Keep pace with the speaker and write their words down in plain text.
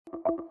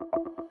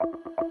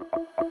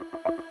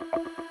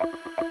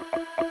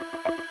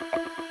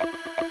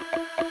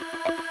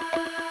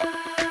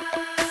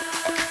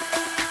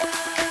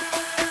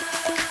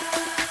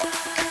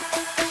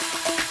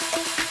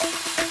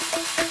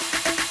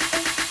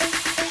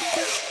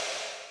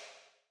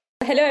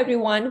Hello,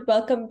 everyone.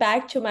 Welcome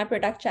back to my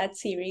Product Chat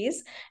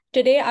series.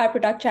 Today, our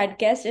Product Chat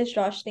guest is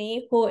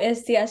Roshni, who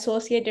is the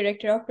Associate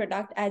Director of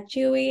Product at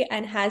Chewy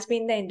and has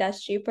been in the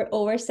industry for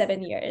over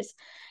 7 years.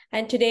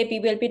 And today, we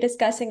will be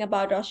discussing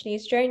about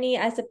Roshni's journey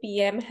as a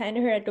PM and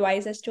her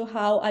advice as to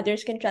how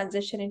others can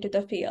transition into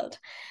the field.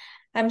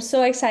 I'm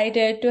so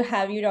excited to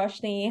have you,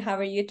 Roshni. How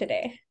are you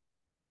today?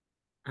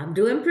 I'm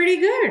doing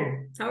pretty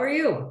good. How are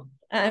you?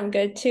 I'm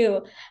good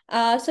too.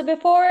 So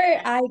before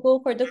I go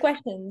for the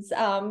questions,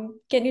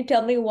 can you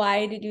tell me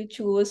why did you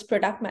choose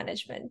product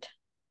management?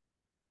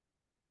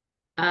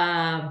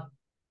 Uh,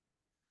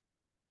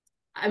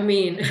 I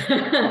mean,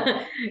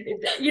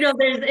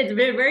 it's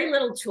very, very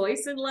little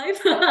choice in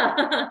life,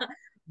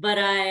 but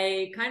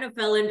I kind of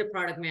fell into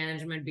product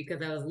management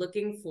because I was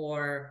looking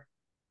for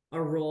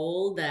a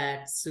role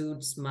that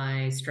suits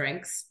my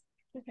strengths,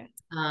 Okay.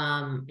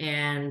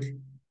 and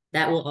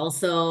that will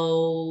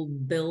also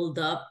build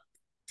up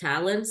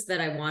talents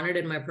that I wanted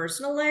in my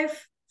personal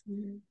life.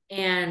 Mhm.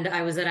 And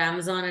I was at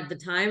Amazon at the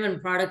time,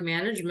 and product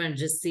management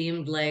just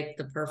seemed like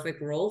the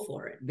perfect role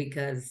for it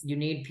because you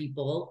need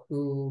people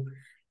who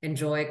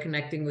enjoy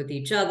connecting with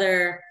each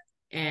other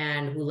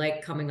and who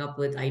like coming up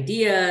with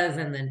ideas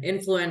and then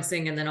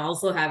influencing, and then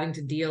also having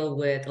to deal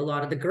with a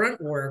lot of the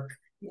grunt work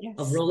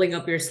of Yes. rolling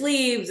up your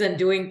sleeves and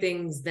doing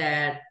things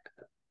that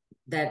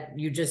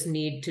you just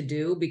need to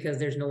do because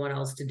there's no one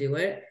else to do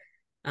it.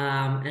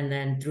 And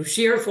then through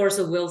sheer force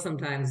of will,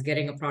 sometimes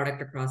getting a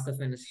product across the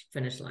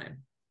finish line.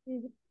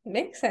 Mhm.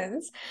 Makes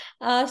sense.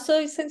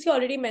 So since you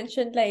already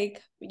mentioned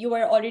like you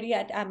were already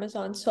at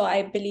Amazon, so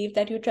I believe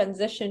that you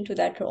transitioned to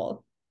that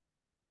role.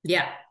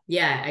 Yeah,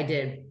 yeah, I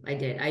did. I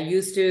did. I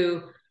used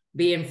to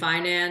be in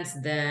finance,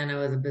 then I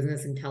was a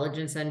business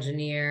intelligence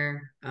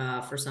engineer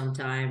for some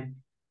time.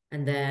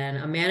 And then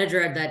a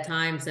manager at that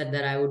time said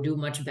that I would do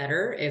much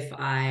better if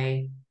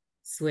I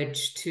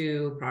switched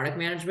to product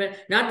management.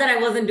 Not that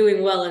I wasn't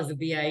doing well as a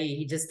BIE,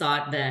 he just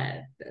thought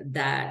that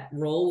that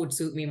role would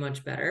suit me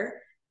much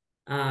better.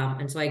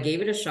 And so I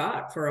gave it a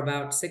shot for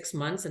about 6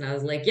 months and I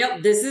was like,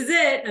 yep, this is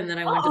it. And then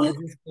I went to Oh.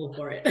 business school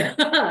for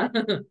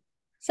it.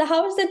 So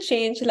how was the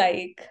change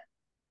like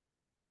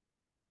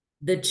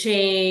The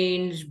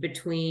change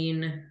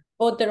between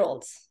both the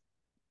roles?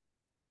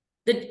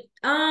 the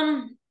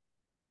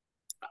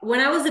when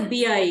I was a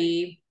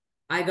BIE,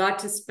 I got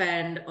to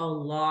spend a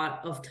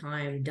lot of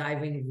time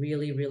diving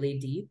really, really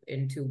deep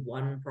into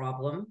one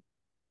problem.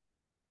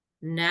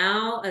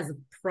 Now, as a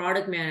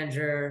product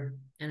manager,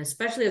 and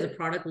especially as a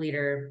product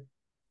leader,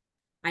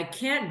 I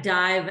can't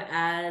dive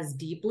as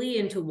deeply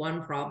into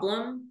one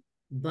problem,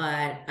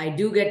 but I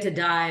do get to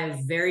dive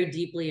very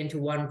deeply into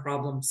one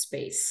problem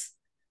space.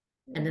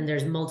 And then Mhm.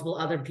 there's multiple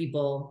other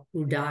people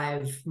who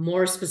dive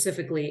more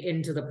specifically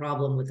into the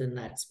problem within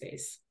that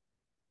space.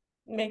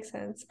 Makes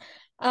sense.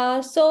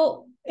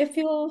 So if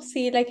you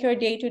see like your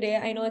day to day,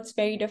 I know it's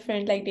very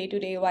different, like day to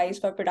day wise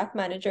for product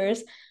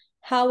managers.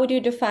 How would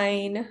you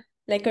define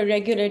like a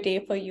regular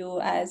day for you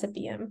as a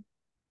PM?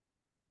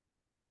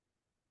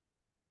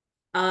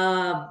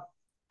 Uh,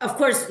 of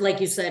course,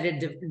 like you said,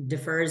 it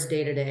differs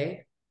day to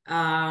day.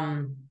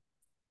 Um,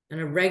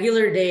 and a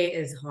regular day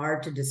is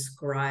hard to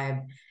describe.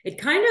 It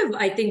kind of,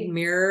 I think,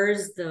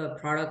 mirrors the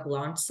product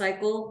launch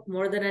cycle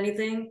more than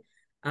anything.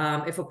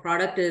 If a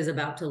product is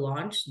about to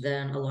launch,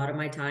 then a lot of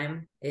my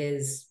time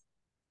is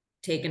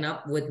taken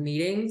up with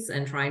meetings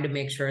and trying to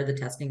make sure the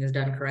testing is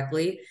done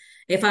correctly.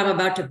 If I'm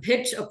about to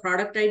pitch a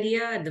product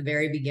idea at the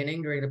very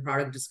beginning during the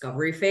product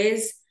discovery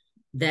phase,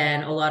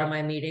 then a lot of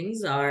my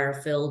meetings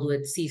are filled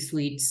with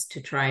C-suites to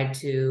try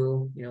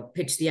to,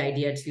 pitch the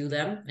idea to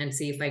them and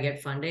see if I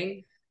get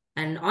funding.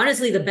 And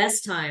honestly, the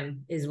best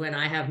time is when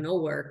I have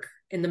no work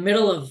in the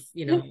middle of,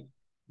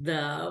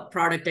 the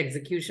product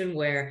execution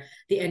where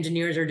the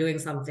engineers are doing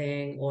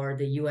something or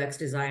the UX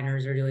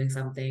designers are doing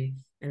something,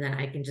 and then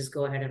I can just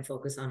go ahead and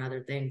focus on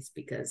other things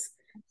because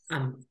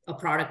a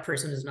product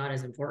person is not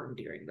as important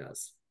during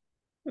those.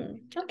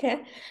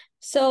 Okay.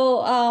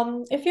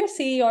 So, if you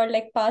see your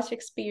like past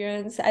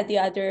experience at the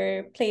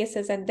other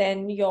places and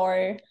then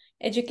your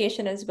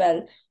education as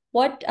well,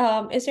 what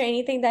is there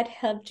anything that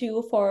helped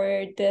you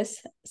for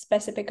this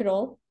specific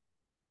role?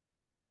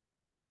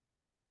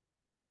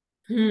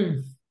 Hmm.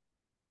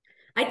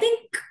 I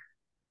think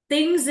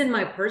things in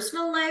my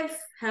personal life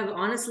have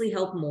honestly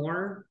helped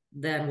more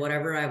than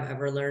whatever I've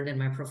ever learned in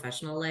my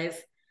professional life.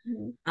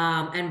 Mhm.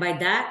 And by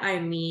that, I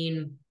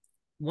mean,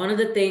 one of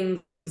the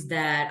things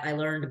that I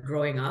learned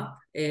growing up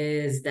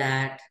is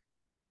that,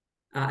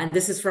 and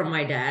this is from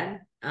my dad,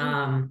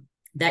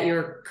 that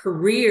your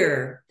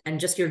career and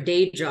just your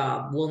day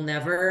job will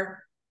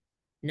never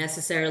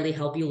necessarily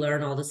help you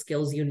learn all the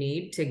skills you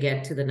need to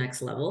get to the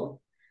next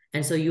level.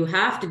 And so you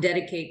have to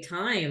dedicate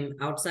time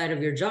outside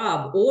of your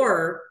job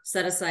or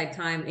set aside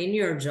time in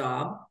your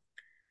job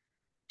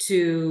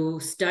to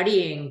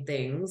studying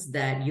things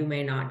that you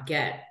may not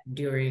get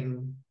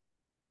during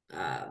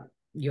uh,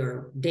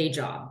 your day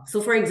job.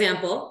 So, for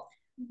example,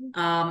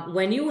 Mhm.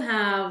 when you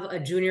have a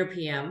junior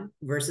PM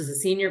versus a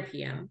senior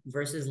PM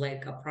versus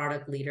like a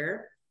product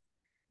leader,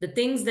 The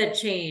things that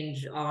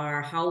change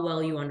are how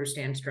well you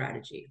understand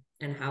strategy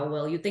and how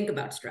well you think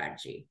about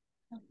strategy.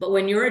 But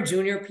when you're a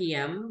junior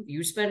PM,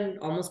 you spend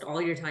almost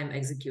all your time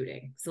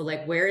executing. So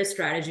like, where is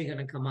strategy going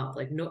to come up?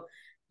 Like, no,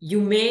 you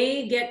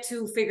may get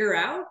to figure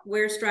out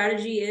where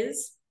strategy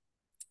is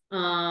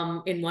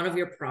in one of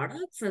your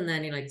products and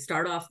then you like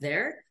start off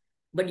there,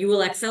 but you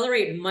will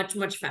accelerate much,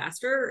 much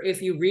faster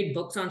if you read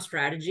books on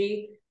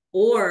strategy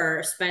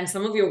or spend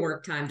some of your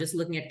work time just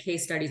looking at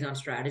case studies on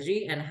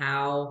strategy and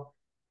how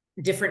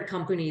different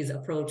companies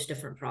approach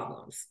different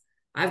problems.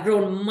 I've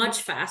grown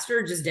much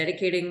faster just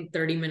dedicating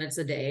 30 minutes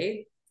a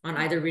day on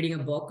either reading a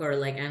book or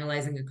like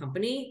analyzing a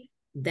company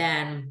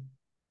than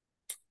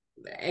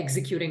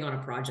executing on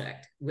a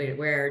project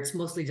where it's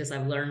mostly just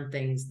I've learned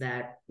things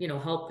that, you know,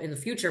 help in the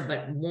future,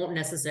 but won't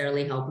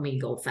necessarily help me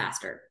go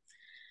faster.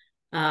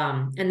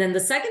 And then the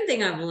second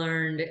thing I've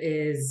learned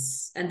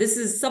is, and this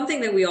is something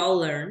that we all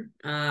learn,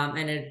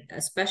 and it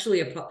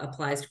especially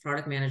applies to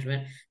product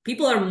management,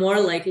 people are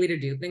more likely to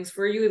do things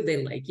for you if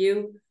they like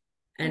you.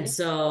 And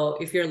so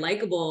if you're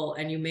likable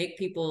and you make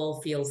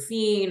people feel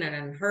seen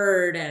and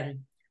heard, and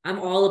I'm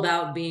all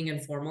about being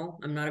informal.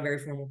 I'm not a very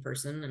formal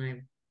person and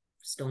I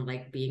just don't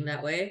like being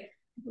that way.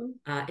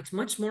 It's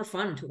much more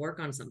fun to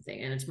work on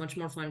something and it's much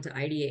more fun to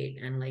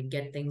ideate and like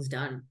get things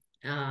done.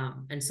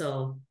 And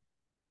so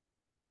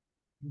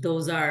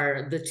those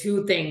are the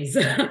two things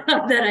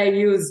that I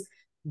use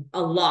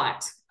a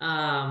lot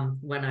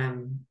when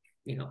I'm,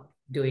 you know,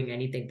 doing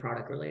anything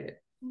product related.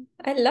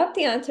 I love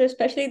the answer,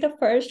 especially the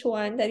first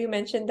one that you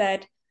mentioned,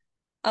 that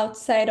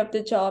outside of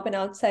the job and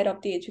outside of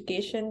the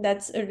education.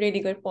 That's a really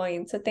good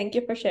point. So thank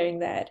you for sharing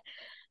that.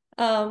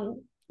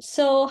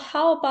 So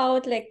how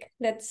about like,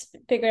 let's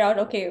figure out,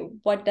 okay,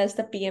 what does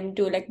the PM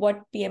do? Like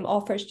what PM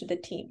offers to the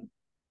team?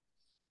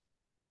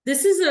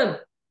 This is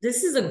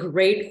a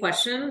great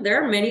question.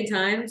 There are many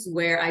times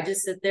where I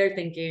just sit there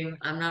thinking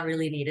I'm not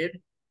really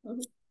needed.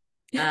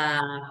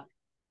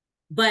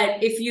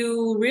 But if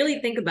you really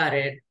think about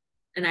it,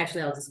 and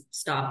actually I'll just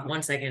stop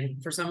 1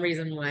 second. For some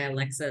reason, my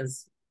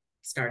Alexa's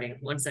starting.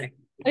 1 second.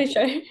 Are you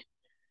sure?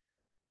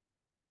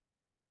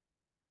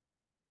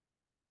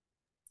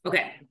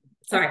 Okay.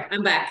 Sorry,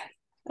 I'm back.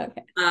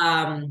 Okay.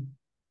 I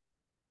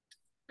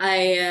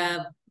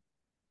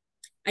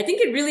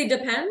think it really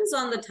depends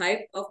on the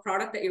type of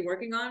product that you're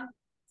working on.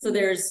 So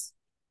there's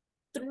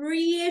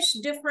 3-ish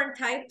different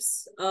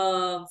types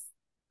of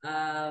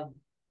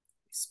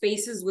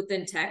spaces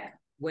within tech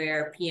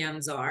where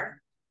PMs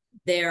are.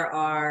 There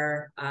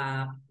are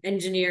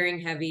engineering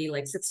heavy,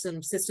 like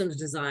systems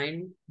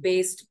design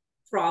based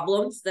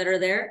problems that are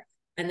there.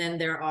 And then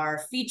there are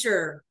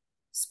feature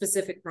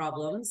specific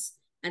problems.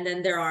 And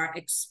then there are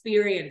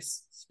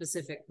experience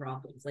specific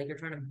problems. Like you're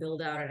trying to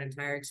build out an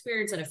entire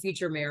experience and a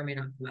feature may or may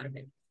not come out of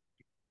it.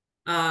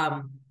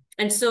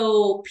 And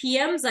so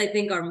PMs, I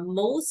think, are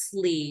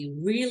mostly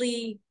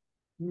really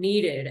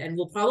needed and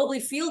will probably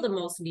feel the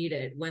most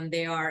needed when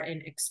they are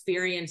in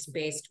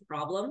experience-based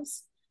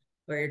problems,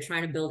 where you're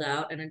trying to build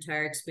out an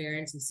entire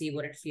experience and see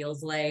what it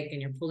feels like.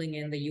 And you're pulling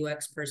in the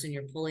UX person,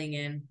 you're pulling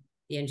in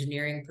the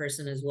engineering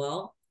person as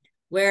well.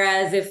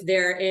 Whereas if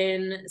they're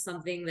in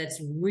something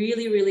that's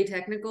really, really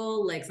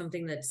technical, like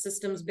something that's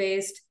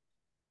systems-based,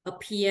 a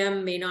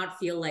PM may not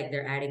feel like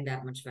they're adding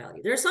that much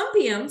value. There are some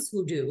PMs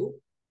who do,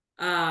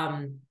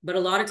 but a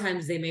lot of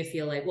times they may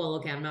feel like, well,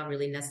 okay, I'm not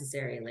really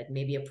necessary. Like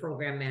maybe a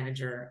program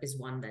manager is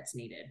one that's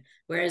needed.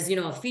 Whereas, you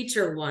know, a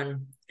feature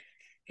one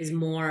is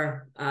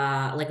more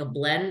like a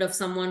blend of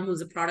someone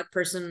who's a product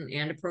person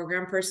and a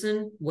program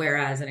person,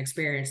 whereas an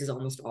experience is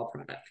almost all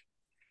product.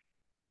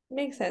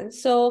 Makes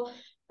sense. So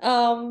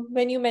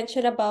when you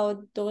mentioned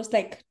about those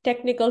like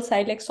technical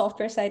side, like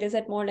software side, is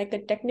it more like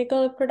a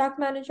technical product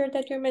manager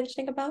that you're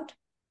mentioning about?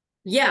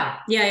 Yeah.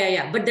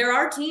 But there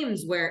are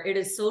teams where it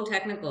is so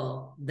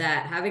technical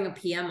that having a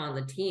PM on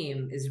the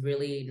team is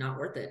really not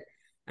worth it.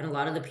 And a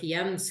lot of the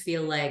PMs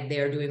feel like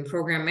they're doing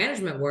program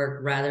management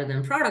work rather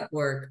than product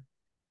work.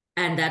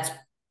 And that's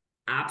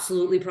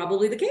absolutely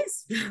probably the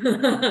case.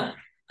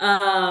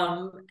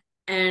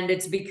 And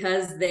it's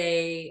because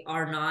they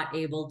are not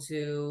able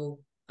to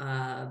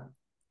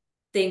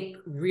think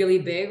really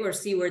big or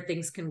see where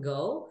things can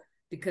go,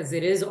 because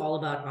it is all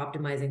about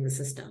optimizing the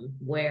system,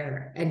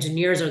 where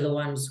engineers are the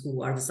ones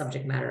who are the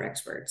subject matter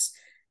experts.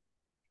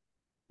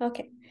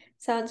 Okay,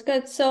 sounds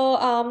good.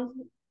 So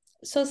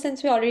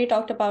since we already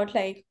talked about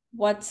like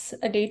what's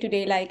a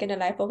day-to-day like in a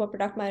life of a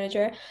product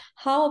manager,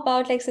 how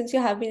about like since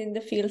you have been in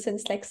the field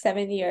since like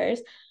 7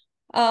 years,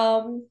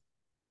 um,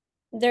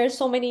 there are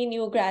so many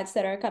new grads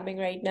that are coming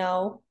right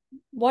now.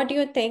 What do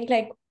you think,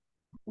 like,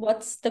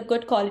 what's the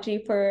good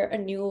quality for a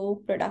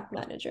new product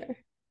manager?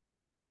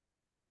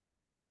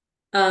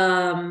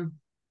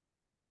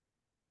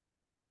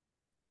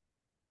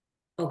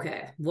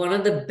 Okay. One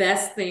of the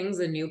best things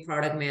a new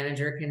product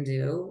manager can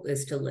do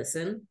is to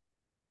listen.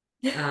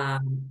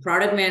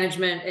 Product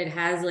management, it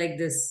has like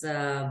this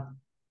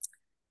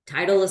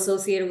title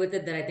associated with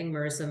it that I think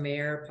Marissa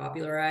Mayer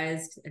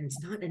popularized, and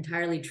it's not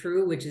entirely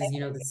true, which is, you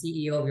know, the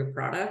CEO of your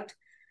product.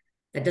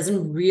 that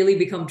doesn't really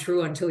become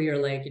true until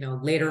you're like,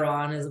 later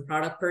on as a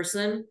product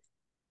person.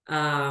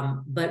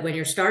 But when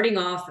you're starting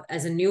off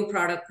as a new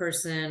product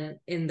person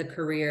in the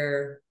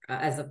career,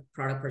 as a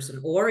product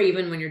person, or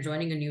even when you're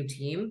joining a new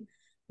team,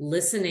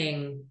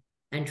 listening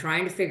and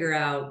trying to figure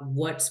out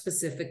what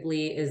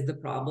specifically is the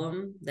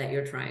problem that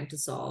you're trying to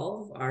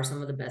solve are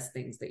some of the best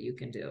things that you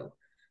can do.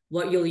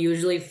 What you'll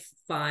usually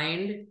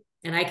find,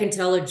 and I can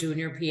tell a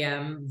junior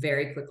PM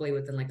very quickly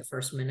within like the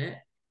first minute,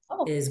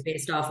 is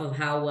based off of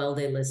how well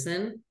they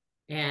listen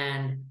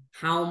and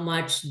how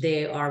much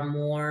they are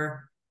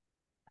more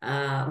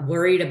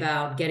worried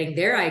about getting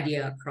their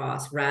idea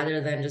across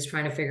rather than just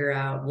trying to figure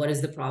out what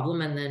is the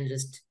problem and then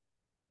just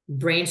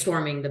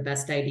brainstorming the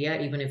best idea,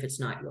 even if it's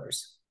not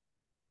yours.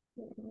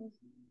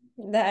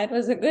 That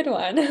was a good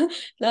one.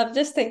 Now I'm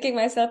just thinking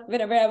myself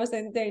whenever I was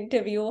in the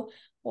interview,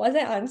 was I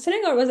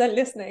answering or was I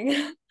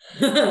listening?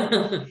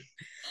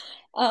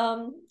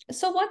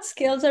 So what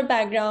skills or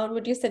background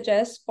would you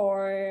suggest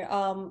for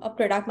a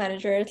product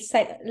manager?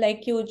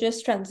 Like you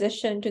just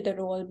transition to the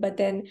role, but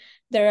then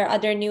there are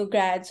other new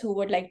grads who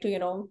would like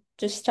to,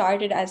 just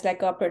start it as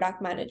like a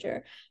product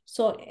manager.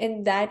 So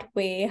in that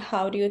way,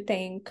 how do you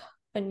think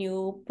a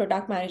new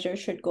product manager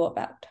should go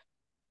about?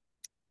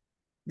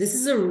 This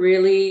is a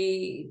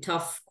really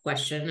tough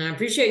question, and I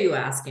appreciate you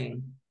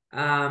asking.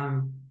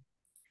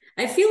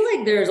 I feel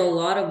like there's a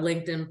lot of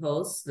LinkedIn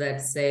posts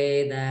that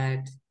say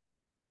that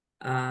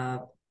uh,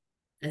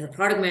 as a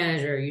product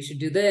manager, you should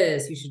do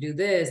this, you should do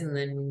this, and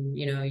then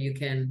you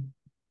can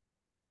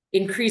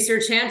increase your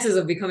chances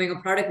of becoming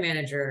a product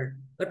manager.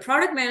 But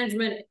product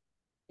management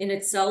in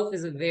itself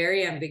is a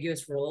very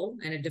ambiguous role,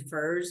 and it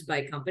differs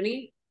by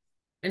company.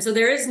 And so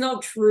there is no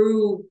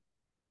true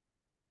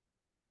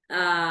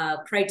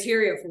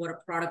criteria for what a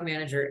product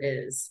manager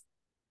is.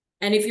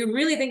 And if you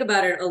really think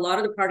about it, a lot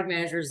of the product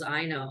managers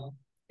I know,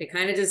 they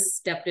kind of just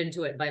stepped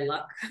into it by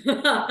luck.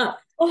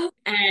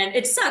 And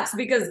it sucks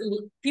because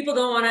people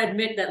don't want to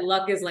admit that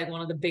luck is like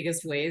one of the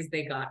biggest ways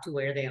they got to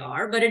where they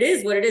are. But it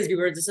is what it is. We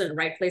were just at the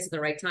right place at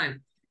the right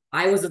time.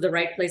 I was at the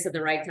right place at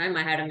the right time.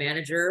 I had a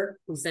manager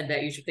who said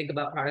that you should think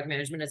about product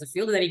management as a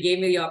field, and then he gave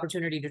me the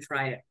opportunity to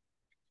try it.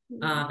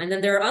 And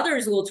then there are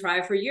others who will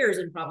try for years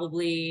and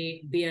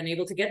probably be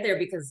unable to get there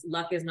because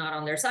luck is not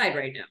on their side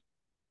right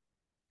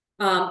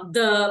now.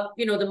 The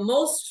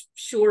most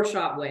sure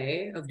shot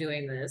way of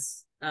doing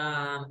this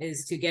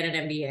is to get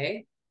an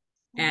MBA,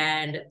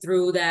 and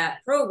through that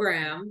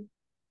program,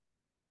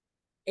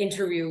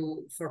 interview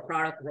for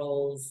product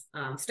roles,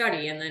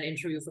 study, and then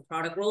interview for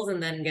product roles,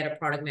 and then get a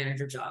product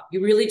manager job.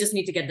 You really just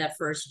need to get that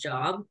first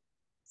job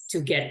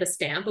to get the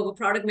stamp of a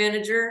product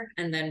manager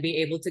and then be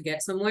able to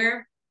get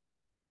somewhere.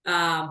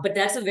 But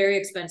that's a very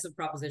expensive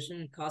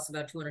proposition. It costs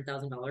about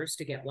 $200,000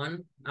 to get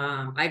one.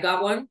 I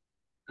got one.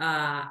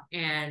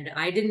 And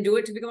I didn't do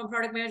it to become a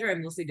product manager. I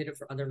mostly did it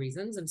for other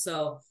reasons. And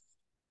so,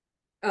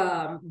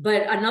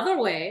 but another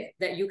way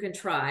that you can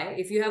try,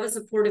 if you have a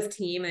supportive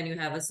team and you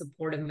have a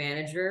supportive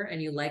manager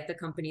and you like the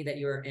company that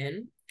you're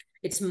in,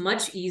 it's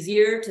much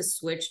easier to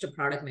switch to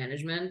product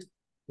management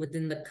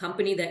within the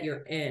company that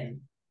you're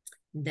in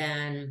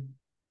than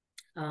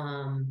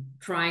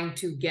trying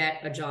to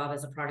get a job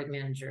as a product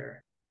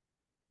manager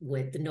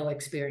with no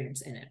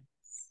experience in it.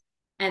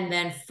 And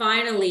then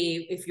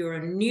finally, if you're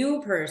a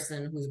new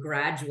person who's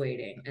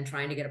graduating and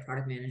trying to get a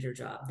product manager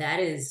job, that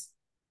is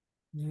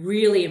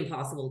really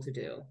impossible to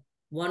do.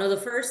 One of the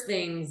first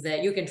things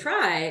that you can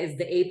try is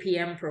the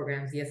APM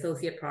programs, the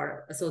associate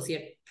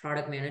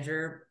product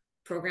manager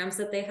programs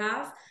that they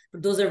have.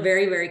 But those are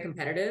very, very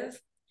competitive.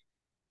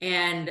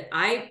 And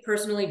I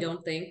personally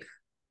don't think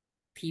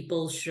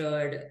people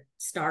should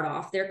start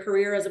off their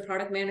career as a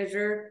product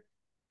manager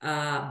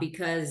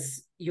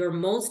because you're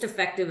most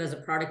effective as a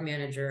product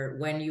manager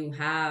when you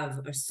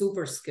have a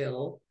super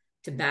skill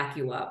to back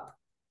you up.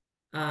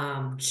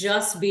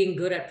 Just being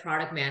good at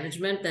product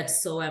management,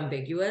 that's so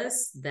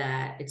ambiguous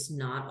that it's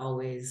not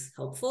always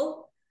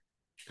helpful.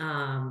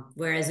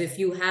 Whereas if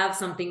you have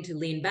something to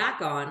lean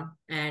back on,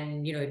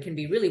 and it can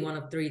be really one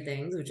of three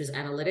things, which is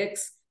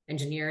analytics,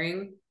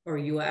 engineering, or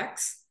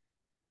UX,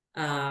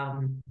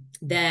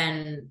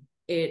 then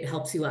it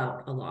helps you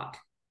out a lot.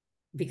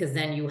 Because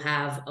then you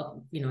have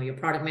your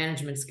product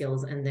management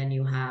skills, and then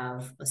you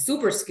have a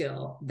super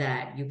skill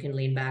that you can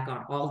lean back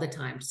on all the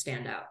time to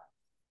stand out.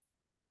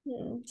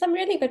 Some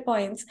really good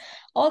points.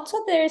 Also,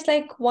 there's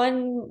like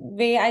one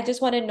way I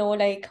just want to know,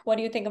 like, what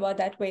do you think about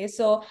that way?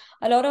 So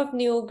a lot of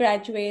new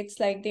graduates,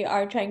 like they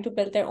are trying to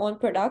build their own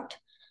product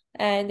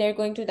and they're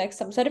going to like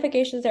some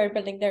certifications, they're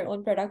building their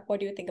own product. What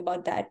do you think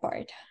about that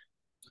part?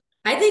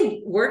 I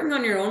think working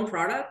on your own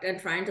product and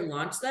trying to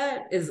launch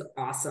that is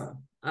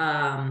awesome.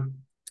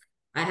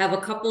 I have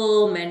a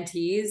couple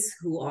mentees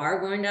who are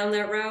going down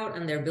that route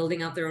and they're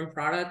building out their own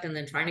product and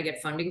then trying to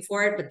get funding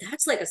for it. But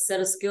that's like a set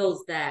of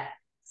skills that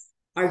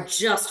are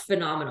just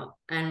phenomenal.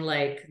 And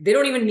like, they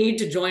don't even need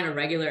to join a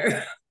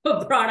regular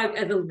product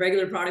as a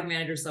regular product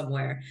manager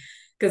somewhere,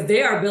 because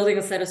they are building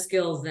a set of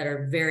skills that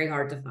are very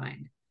hard to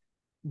find.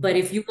 But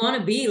if you want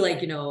to be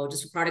like,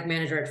 just a product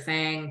manager at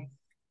Fang,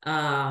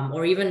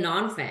 or even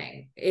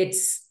non-FANG, it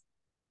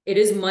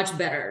is much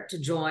better to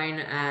join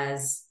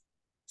as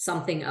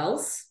something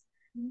else,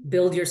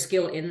 build your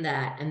skill in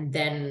that, and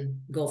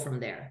then go from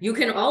there. You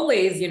can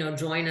always,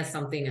 join as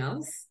something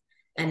else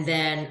and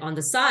then on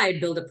the side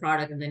build a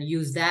product and then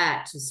use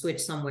that to switch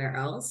somewhere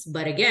else.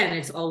 But again,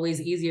 it's always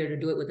easier to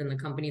do it within the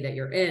company that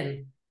you're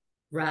in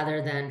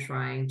rather than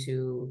trying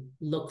to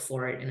look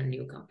for it in a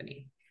new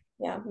company.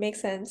 Yeah,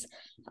 makes sense.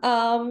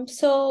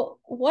 So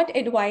what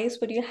advice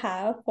would you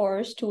have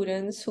for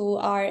students who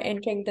are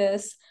entering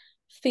this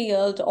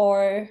field,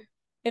 or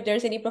if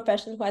there's any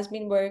professional who has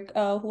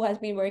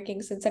been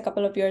working since a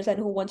couple of years and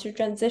who wants to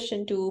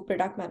transition to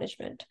product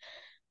management?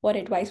 What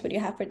advice would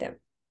you have for them?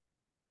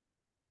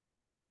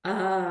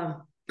 Uh,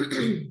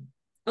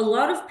 a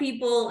lot of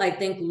people, I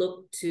think,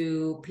 look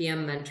to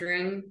PM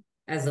mentoring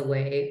as a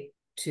way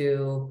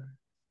to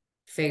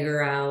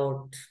figure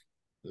out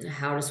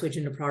how to switch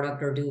into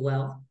product or do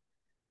well,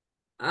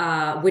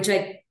 which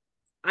I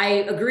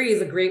agree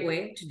is a great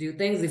way to do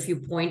things if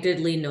you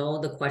pointedly know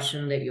the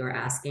question that you're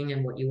asking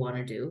and what you want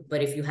to do.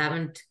 But if you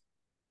haven't,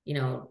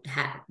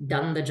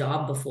 done the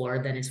job before,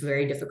 then it's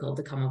very difficult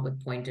to come up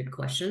with pointed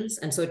questions.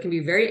 And so it can be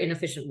a very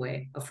inefficient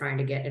way of trying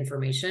to get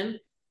information.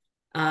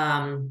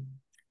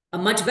 A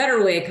much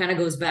better way, kind of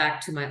goes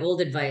back to my old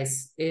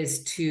advice,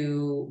 is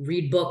to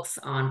read books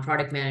on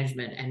product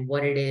management and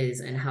what it is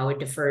and how it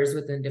differs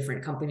within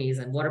different companies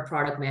and what a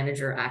product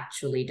manager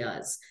actually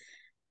does,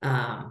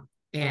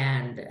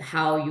 and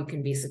how you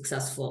can be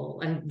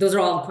successful. And those are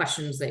all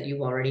questions that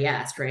you've already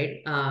asked,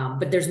 right?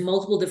 But there's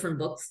multiple different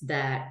books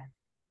that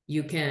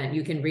you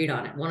can read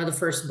on it. One of the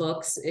first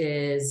books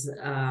is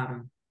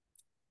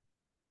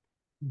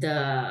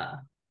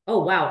oh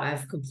wow,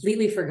 I've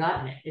completely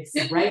forgotten it.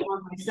 It's right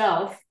on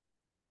myself,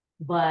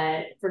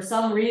 but for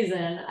some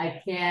reason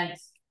I can't.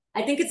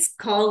 I think it's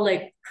called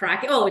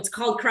it's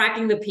called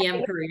Cracking the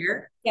PM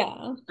Career.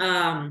 Yeah.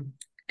 And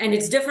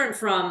it's different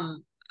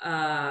from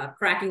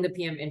Cracking the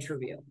PM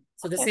Interview.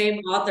 So the same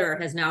author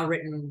has now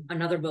written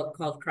another book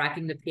called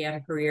Cracking the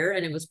PM Career,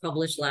 and it was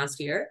published last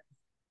year.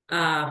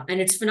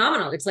 And it's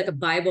phenomenal. It's like a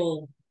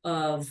Bible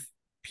of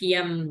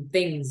PM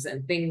things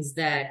and things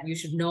that you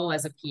should know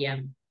as a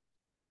PM.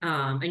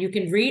 And you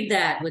can read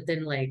that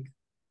within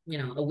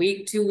a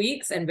week, 2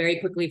 weeks, and very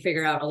quickly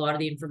figure out a lot of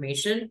the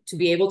information to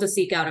be able to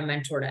seek out a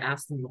mentor to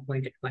ask them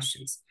pointed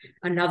questions.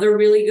 Another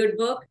really good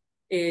book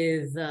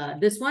is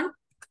this one,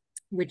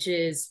 which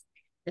is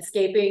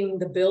Escaping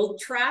the Build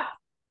Trap.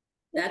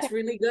 That's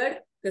really good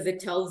because it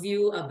tells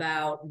you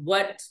about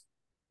what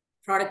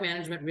product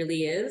management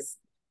really is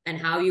and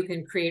how you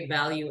can create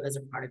value as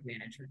a product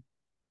manager.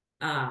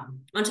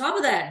 On top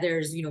of that,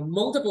 there's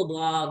multiple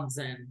blogs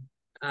and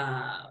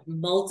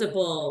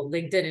multiple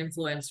LinkedIn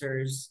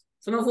influencers,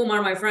 some of whom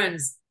are my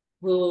friends,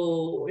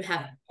 who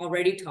have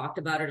already talked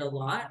about it a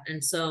lot.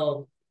 And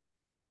so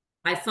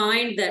I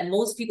find that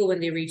most people, when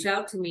they reach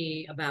out to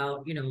me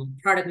about,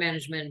 product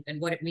management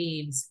and what it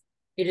means,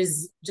 it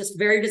is just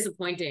very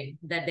disappointing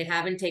that they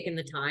haven't taken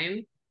the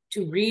time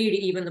to read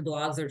even the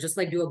blogs or just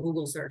do a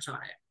Google search on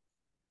it.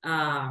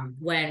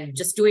 When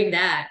just doing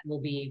that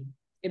will be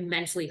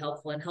immensely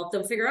helpful and help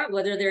them figure out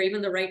whether they're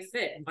even the right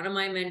fit. One of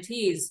my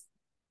mentees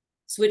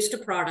switched to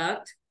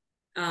product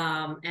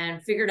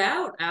and figured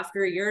out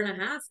after a year and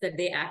a half that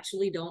they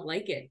actually don't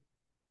like it.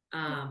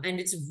 And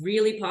it's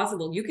really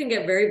possible. You can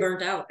get very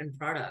burnt out in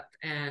product,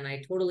 and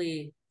I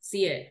totally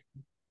see it.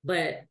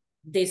 But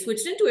they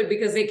switched into it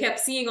because they kept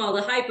seeing all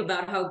the hype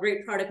about how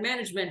great product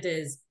management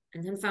is,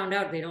 and then found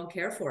out they don't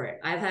care for it.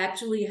 I've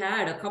actually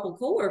had a couple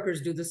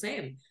coworkers do the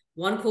same.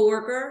 One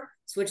coworker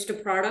switched to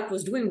product,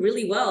 was doing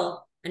really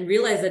well, and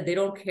realized that they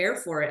don't care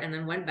for it, and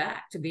then went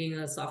back to being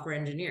a software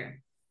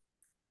engineer.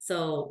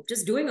 So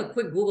just doing a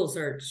quick Google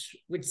search,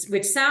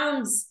 which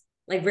sounds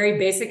like very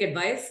basic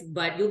advice,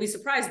 but you'll be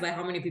surprised by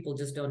how many people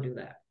just don't do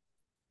that.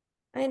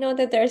 I know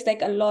that there's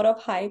a lot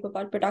of hype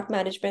about product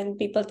management.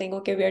 People think,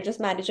 okay, we're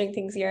just managing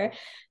things here.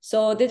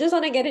 So they just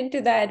want to get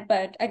into that.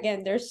 But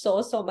again, there's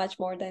so much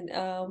more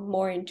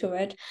into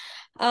it.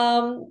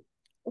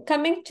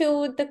 Coming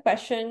to the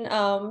question,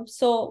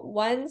 so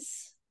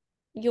once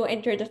you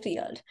enter the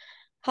field,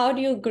 how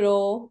do you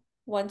grow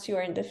once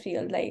you're in the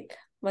field?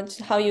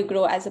 How you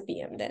grow as a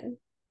PM then?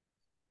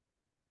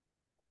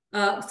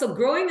 So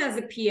growing as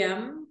a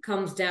PM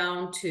comes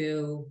down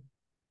to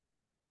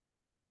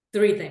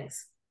 3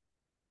 things.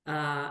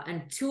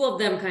 And 2 of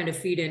them kind of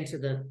feed into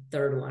the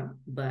third one,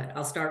 but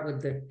I'll start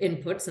with the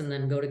inputs and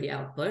then go to the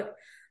output.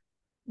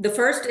 The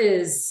first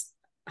is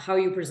how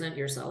you present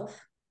yourself.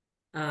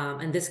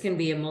 And this can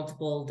be in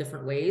multiple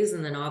different ways.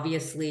 And then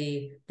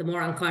obviously the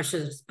more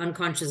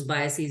unconscious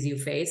biases you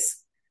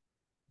face,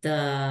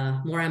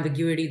 the more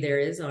ambiguity there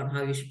is on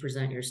how you should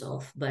present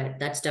yourself, but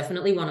that's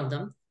definitely one of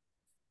them.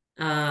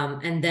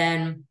 And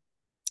then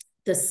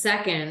the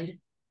second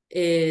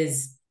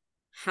is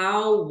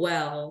how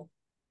well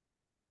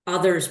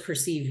others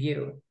perceive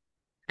you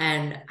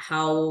and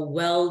how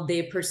well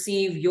they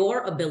perceive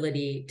your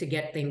ability to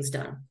get things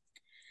done.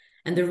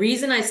 And the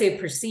reason I say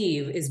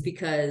perceive is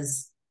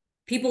because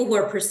people who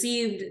are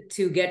perceived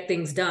to get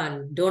things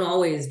done don't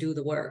always do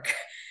the work.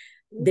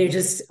 They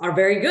just are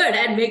very good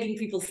at making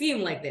people seem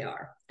like they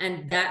are,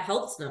 and that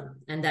helps them,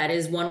 and that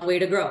is one way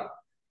to grow.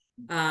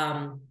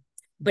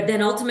 But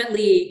then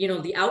ultimately,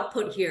 the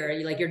output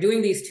here, like you're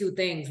doing these two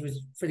things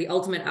for the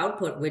ultimate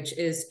output, which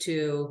is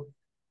to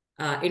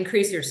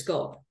increase your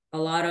scope. A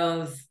lot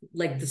of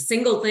like the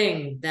single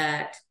thing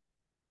that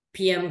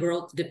PM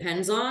growth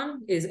depends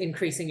on is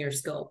increasing your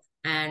scope.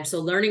 And so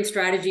learning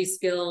strategy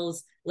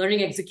skills,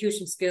 learning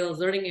execution skills,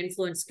 learning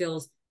influence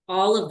skills,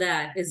 all of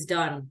that is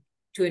done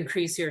to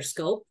increase your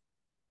scope,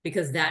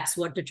 because that's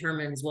what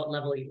determines what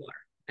level you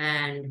are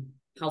and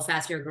how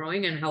fast you're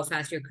growing and how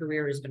fast your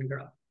career is going to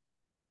grow.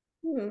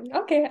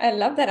 Okay, I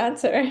love that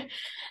answer.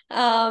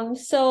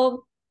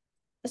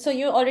 So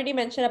you already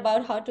mentioned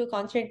about how to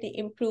constantly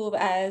improve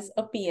as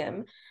a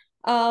PM.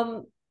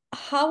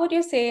 How would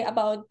you say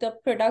about the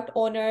product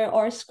owner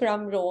or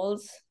scrum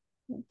roles?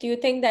 Do you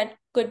think that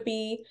could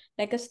be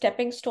like a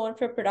stepping stone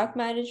for product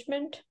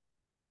management?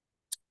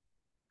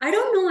 I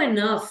don't know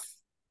enough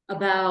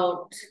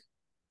about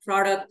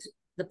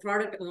the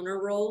product owner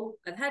role.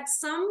 I've had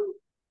some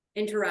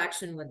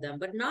interaction with them,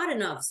 but not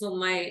enough. So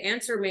my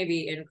answer may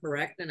be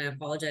incorrect, and I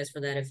apologize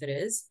for that if it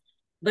is.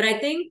 But I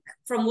think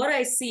from what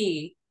I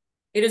see,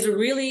 it is a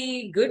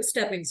really good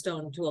stepping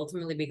stone to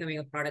ultimately becoming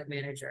a product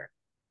manager.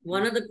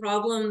 One of the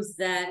problems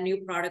that new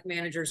product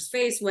managers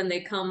face when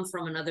they come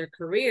from another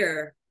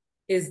career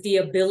is the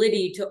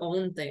ability to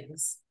own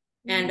things.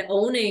 And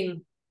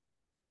owning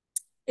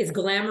is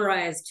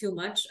glamorized too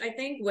much, I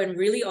think, when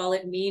really all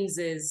it means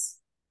is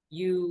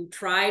you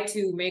try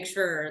to make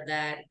sure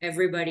that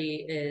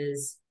everybody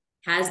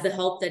has the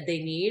help that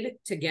they need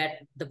to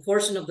get the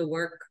portion of the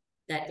work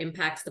that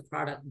impacts the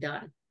product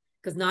done.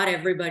 Because not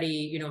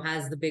everybody,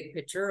 has the big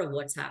picture of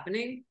what's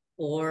happening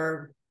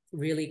or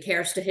really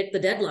cares to hit the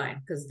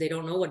deadline because they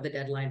don't know what the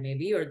deadline may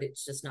be, or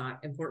it's just not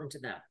important to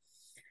them.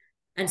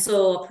 And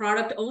so a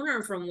product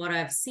owner, from what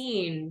I've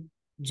seen,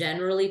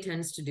 generally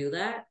tends to do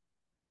that.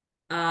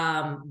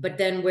 But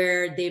then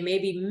where they may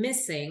be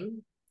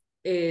missing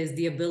is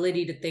the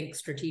ability to think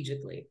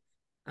strategically,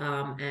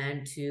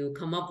 and to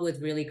come up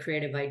with really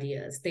creative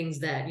ideas, things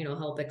that,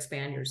 help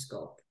expand your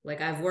scope.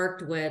 Like I've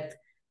worked with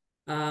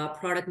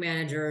product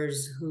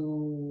managers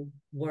who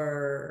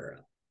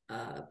were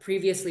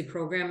previously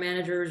program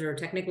managers or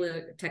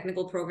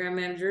technical program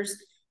managers,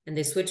 and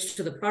they switched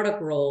to the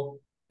product role,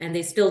 and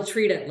they still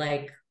treat it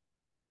like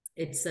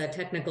it's a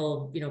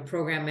technical,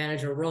 program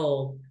manager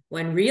role,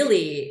 when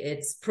really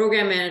it's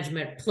program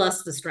management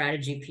plus the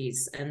strategy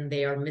piece, and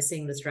they are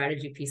missing the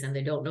strategy piece and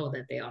they don't know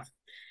that they are.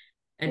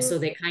 And so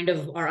they kind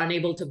of are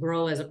unable to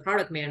grow as a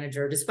product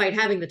manager despite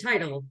having the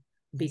title,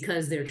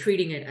 because they're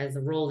treating it as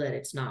a role that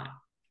it's not.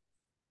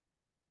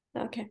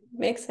 Okay,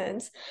 makes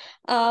sense.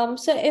 So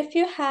if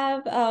you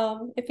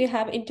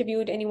have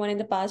interviewed anyone in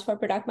the past for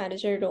product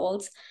manager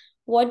roles,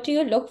 what do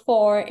you look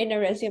for in a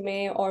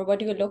resume, or what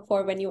do you look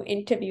for when you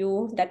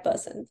interview that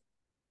person?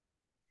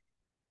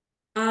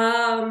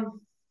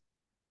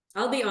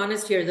 I'll be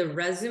honest here. The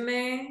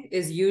resume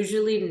is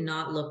usually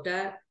not looked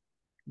at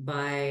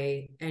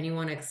by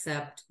anyone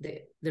except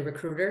the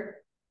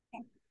recruiter.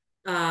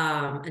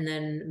 And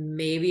then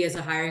maybe as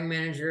a hiring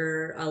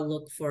manager, I'll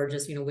look for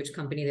just, which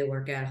company they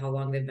work at, how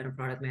long they've been a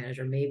product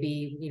manager,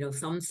 maybe,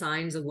 some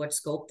signs of what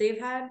scope they've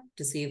had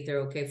to see if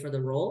they're okay for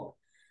the role.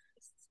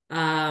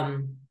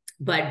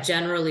 But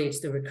generally it's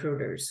the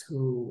recruiters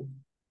who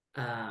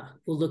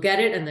look at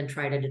it and then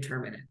try to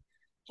determine it.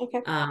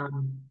 Okay.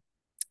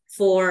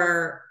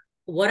 For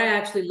what I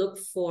actually look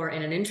for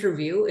in an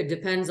interview, it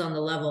depends on the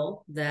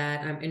level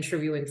that I'm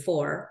interviewing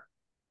for.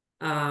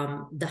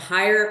 The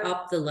higher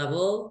up the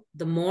level,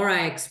 the more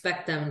I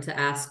expect them to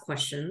ask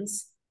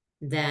questions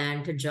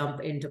than to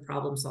jump into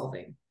problem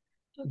solving.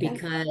 Okay.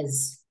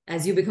 Because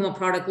as you become a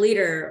product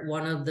leader,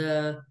 one of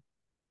the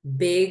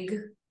big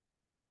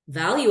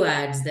value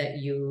adds that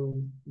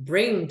you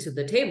bring to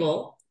the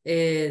table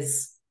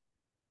is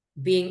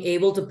being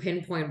able to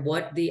pinpoint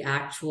what the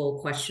actual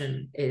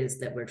question is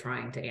that we're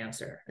trying to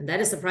answer. And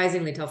that is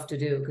surprisingly tough to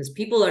do, because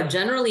people are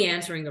generally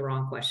answering the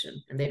wrong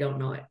question and they don't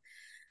know it.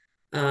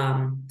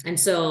 And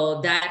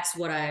so that's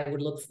what I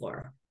would look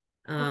for.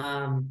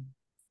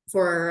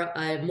 For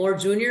a more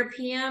junior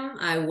PM,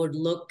 I would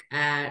look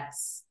at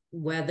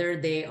whether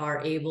they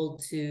are able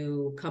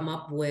to come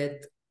up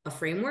with a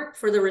framework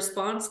for the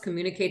response,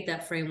 communicate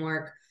that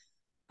framework,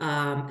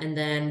 and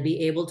then be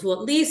able to at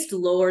least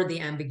lower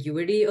the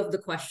ambiguity of the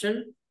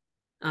question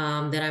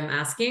that I'm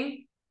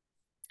asking.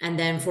 And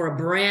then for a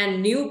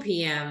brand new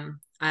PM,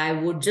 I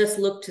would just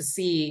look to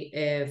see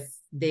if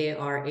they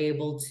are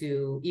able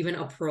to even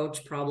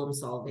approach problem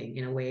solving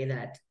in a way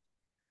that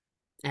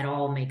at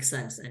all makes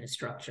sense and is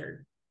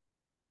structured.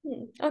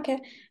 Okay.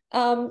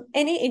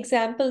 Any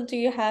example do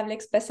you have,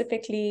 like,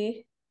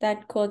 specifically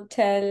that could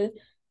tell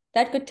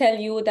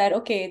you that,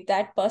 okay,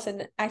 that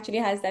person actually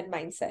has that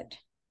mindset?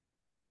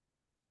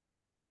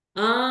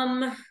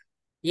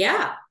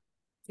 Yeah.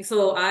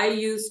 So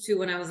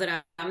when I was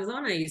at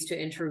Amazon, I used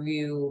to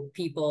interview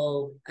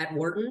people at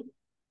Wharton.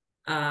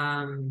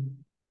 um,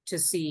 to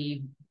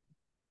see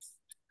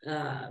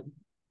uh,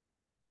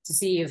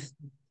 if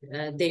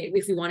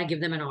if we want to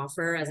give them an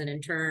offer as an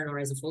intern or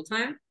as a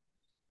full-time.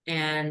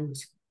 And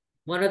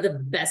one of the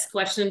best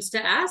questions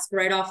to ask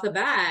right off the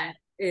bat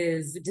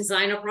is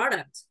design a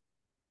product.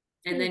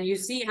 And then you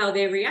see how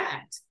they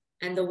react.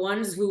 And the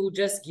ones who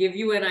just give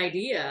you an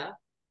idea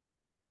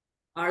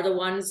are the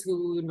ones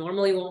who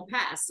normally won't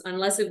pass,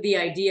 unless if the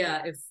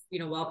idea, if, you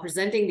know, while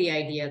presenting the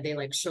idea, they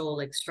like show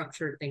like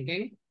structured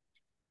thinking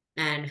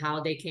and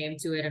how they came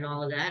to it and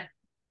all of that.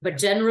 But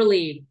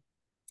generally,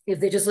 if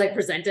they just like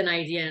present an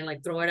idea and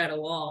like throw it at a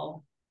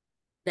wall,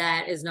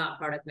 that is not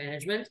product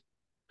management.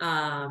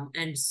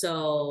 And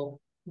so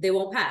they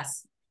won't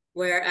pass.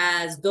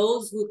 Whereas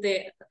those who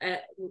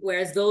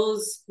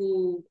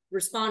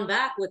respond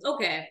back with,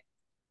 okay,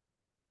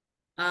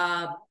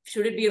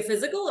 should it be a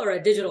physical or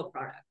a digital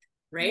product,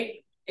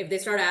 right? If they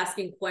start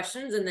asking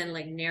questions and then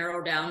like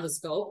narrow down the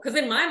scope, because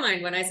in my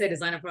mind, when I say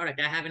design a product,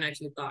 I haven't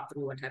actually thought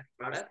through what type of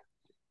product.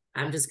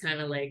 I'm just kind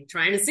of like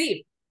trying to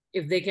see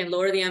if they can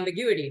lower the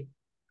ambiguity.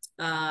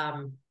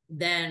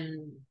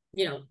 Then,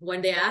 you know,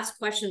 when they ask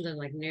questions and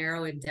like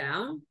narrow it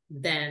down,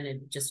 then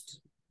it just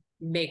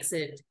makes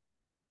it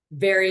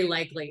very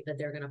likely that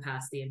they're going to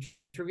pass the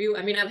interview.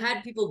 I mean, I've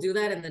had people do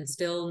that and then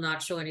still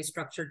not show any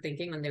structured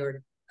thinking when they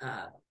were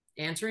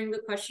answering the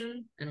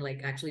question and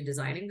like actually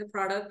designing the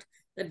product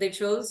that they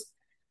chose.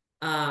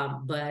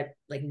 But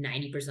like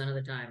 90% of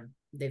the time,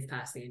 they've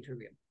passed the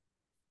interview.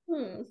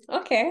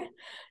 Okay,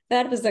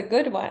 that was a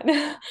good one.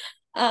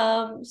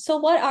 So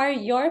what are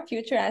your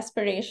future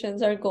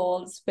aspirations or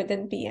goals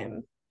within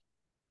PM?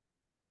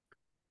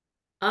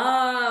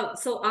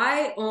 So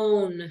I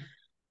own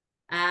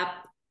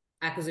app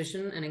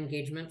acquisition and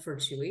engagement for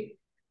Chewy,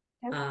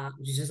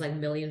 which is just like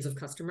millions of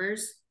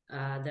customers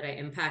that I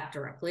impact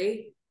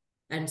directly.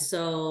 And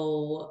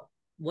so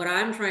what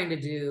I'm trying to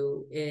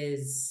do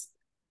is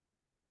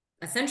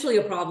essentially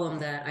a problem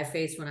that I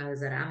faced when I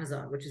was at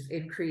Amazon, which is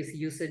increase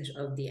usage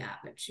of the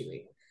app at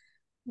Chewy.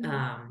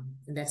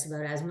 That's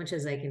about as much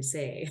as I can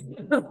say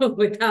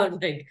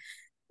without like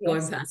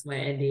going past my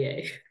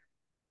NDA.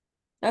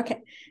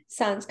 Okay,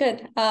 sounds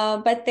good.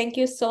 But thank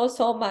you so,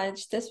 so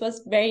much. This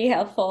was very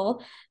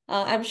helpful.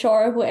 I'm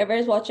sure whoever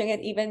is watching it,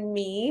 even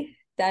me,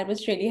 that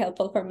was really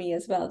helpful for me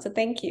as well. So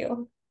thank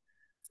you.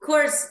 Of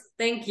course,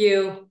 thank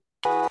you.